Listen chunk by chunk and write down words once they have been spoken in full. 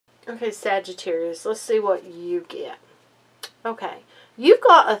Okay, Sagittarius, let's see what you get. Okay, you've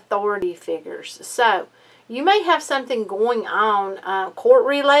got authority figures. So, you may have something going on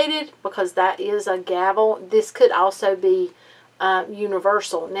court-related, because that is a gavel. This could also be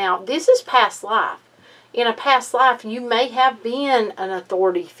universal. Now, this is past life. In a past life, you may have been an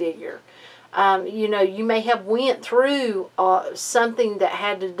authority figure. You know, you may have went through something that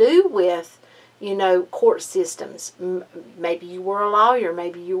had to do with, you know, court systems. Maybe you were a lawyer.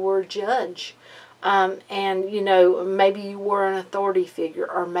 Maybe you were a judge. And, you know, maybe you were an authority figure.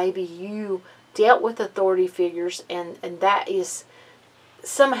 Or maybe you dealt with authority figures. And that is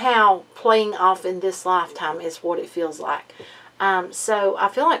somehow playing off in this lifetime is what it feels like. So I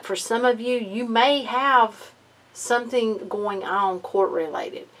feel like for some of you, you may have something going on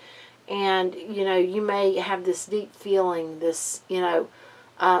court-related. And, you know, you may have this deep feeling, this, you know,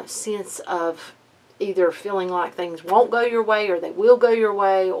 sense of either feeling like things won't go your way or they will go your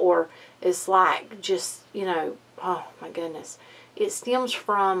way, or it's like just, you know, oh my goodness. It stems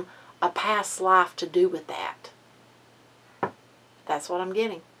from a past life to do with that. That's what I'm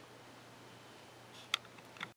getting.